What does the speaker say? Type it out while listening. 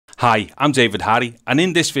Hi, I'm David Harry, and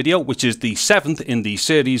in this video, which is the 7th in the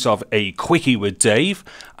series of A Quickie with Dave,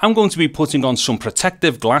 I'm going to be putting on some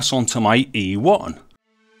protective glass onto my E1.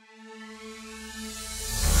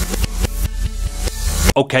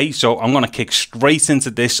 Okay, so I'm going to kick straight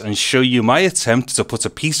into this and show you my attempt to put a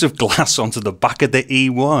piece of glass onto the back of the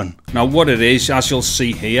E1. Now what it is, as you'll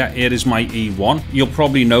see here is my E1. You'll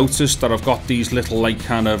probably notice that I've got these little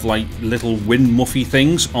little wind muffy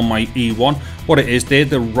things on my E1. What it is, they're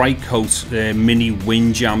the Rycoat mini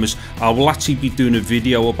wind jammers. I will actually be doing a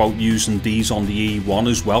video about using these on the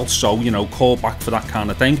E1 as well, so you know, call back for that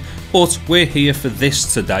kind of thing. But we're here for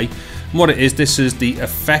this today. And what it is, this is the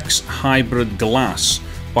atFolix hybrid glass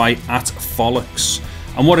by atFolix.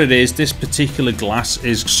 And what it is, this particular glass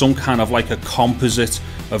is some kind of like a composite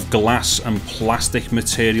of glass and plastic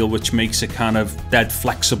material, which makes it kind of dead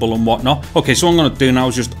flexible and whatnot. Okay, so what I'm going to do now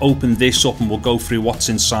is just open this up and we'll go through what's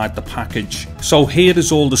inside the package. So here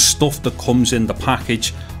is all the stuff that comes in the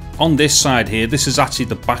package. On this side here, this is actually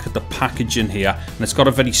the back of the packaging here, and it's got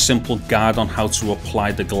a very simple guide on how to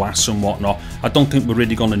apply the glass and whatnot. I don't think we're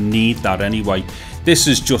really going to need that anyway. This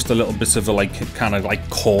is just a little bit of a kind of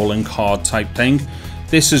calling card type thing.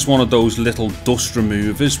 This is one of those little dust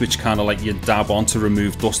removers which kind of like you dab on to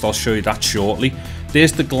remove dust. I'll show you that shortly.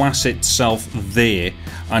 There's the glass itself there,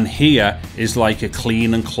 and here is like a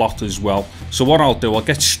cleaning cloth as well. So what I'll do, I'll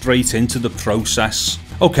get straight into the process.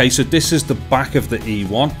 Okay, so this is the back of the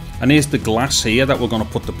E1, and here's the glass here that we're going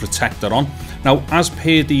to put the protector on. Now, as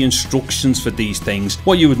per the instructions for these things,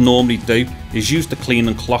 what you would normally do is use the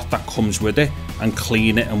cleaning cloth that comes with it and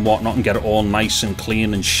clean it and whatnot and get it all nice and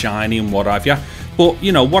clean and shiny and what have you. But,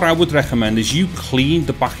 you know, what I would recommend is you clean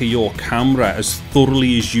the back of your camera as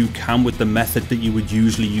thoroughly as you can with the method that you would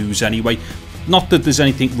usually use anyway. Not that there's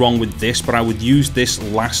anything wrong with this, but I would use this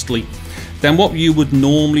lastly. Then what you would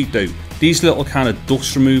normally do, these little kind of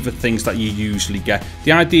dust remover things that you usually get,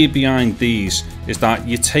 the idea behind these is that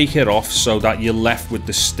you take it off so that you're left with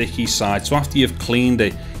the sticky side. So after you've cleaned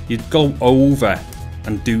it, you'd go over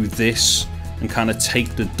and do this and kind of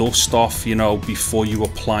take the dust off, you know, before you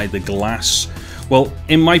apply the glass. Well,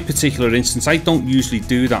 in my particular instance, I don't usually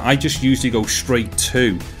do that. I just usually go straight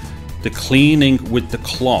to the cleaning with the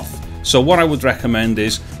cloth. So what I would recommend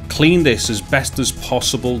is clean this as best as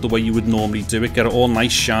possible the way you would normally do it, get it all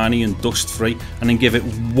nice, shiny and dust free, and then give it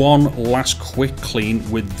one last quick clean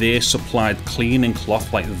with their supplied cleaning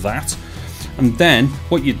cloth like that. And then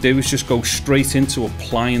what you do is just go straight into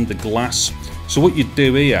applying the glass. So what you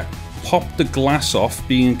do here, pop the glass off,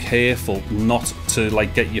 being careful not to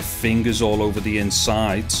get your fingers all over the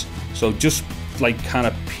insides. So just kind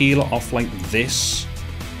of peel it off like this.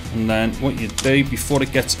 And then what you do, before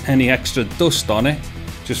it gets any extra dust on it,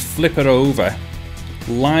 just flip it over,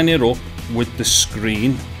 line it up with the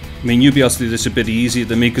screen. I mean, you'll be able to do this a bit easier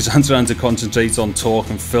than me because I'm trying to concentrate on talk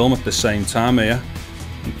and film at the same time here.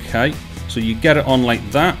 Okay, so you get it on like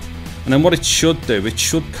that, and then what it should do, it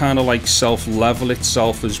should kind of self-level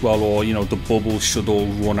itself as well, or you know, the bubbles should all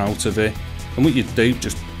run out of it. And what you do,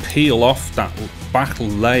 just peel off that back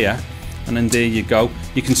layer, and then there you go.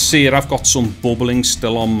 You can see it, I've got some bubbling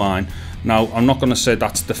still on mine. Now, I'm not going to say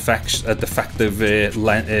that's defective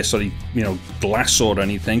glass or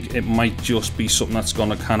anything. It might just be something that's going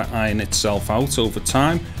to kind of iron itself out over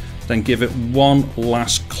time. Then give it one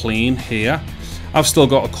last clean here. I've still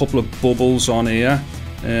got a couple of bubbles on here.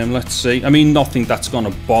 Let's see. I mean, nothing that's going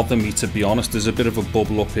to bother me, to be honest. There's a bit of a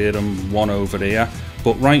bubble up here and one over here.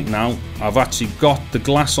 But right now, I've actually got the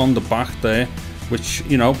glass on the back there, which,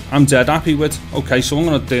 you know, I'm dead happy with. Okay, so what I'm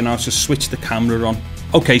going to do now is just switch the camera on.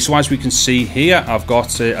 Okay, so as we can see here, I've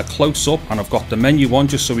got a close-up and I've got the menu on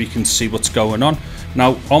just so we can see what's going on.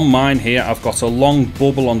 Now, on mine here, I've got a long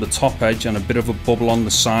bubble on the top edge and a bit of a bubble on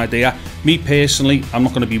the side here. Me personally, I'm not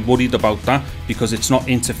going to be worried about that because it's not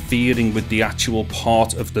interfering with the actual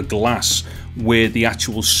part of the glass where the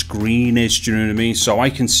actual screen is, do you know what I mean? So I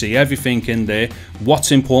can see everything in there.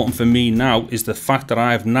 What's important for me now is the fact that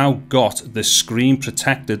I have now got the screen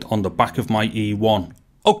protected on the back of my E1.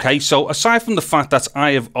 Okay, so aside from the fact that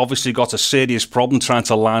I have obviously got a serious problem trying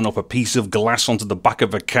to line up a piece of glass onto the back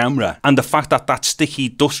of a camera, and the fact that that sticky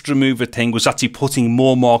dust remover thing was actually putting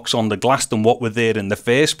more marks on the glass than what were there in the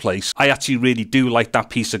first place, I actually really do like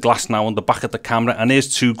that piece of glass now on the back of the camera, and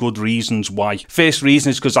here's two good reasons why. First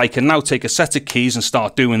reason is because I can now take a set of keys and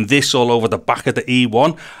start doing this all over the back of the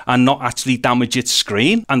E1 and not actually damage its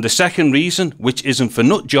screen. And the second reason, which isn't for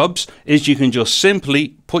nut jobs, is you can just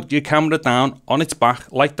simply put your camera down on its back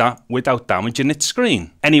like that without damaging its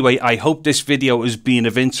screen. Anyway, I hope this video has been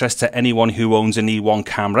of interest to anyone who owns an E1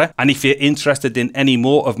 camera, and if you're interested in any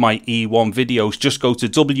more of my E1 videos, just go to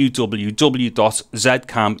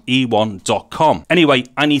www.zcame1.com. Anyway,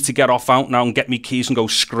 I need to get off out now and get me keys and go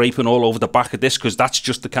scraping all over the back of this, because that's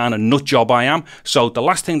just the kind of nut job I am. So the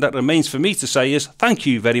last thing that remains for me to say is thank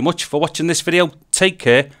you very much for watching this video. Take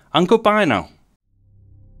care and goodbye now.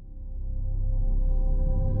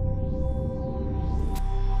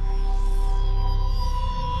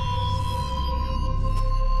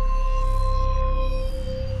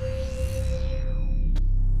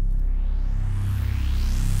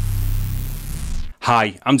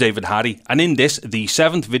 Hi, I'm David Harry, and in this, the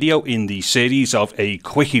 7th video in the series of A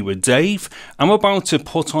Quickie with Dave, I'm about to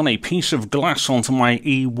put on a piece of glass onto my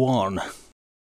E1.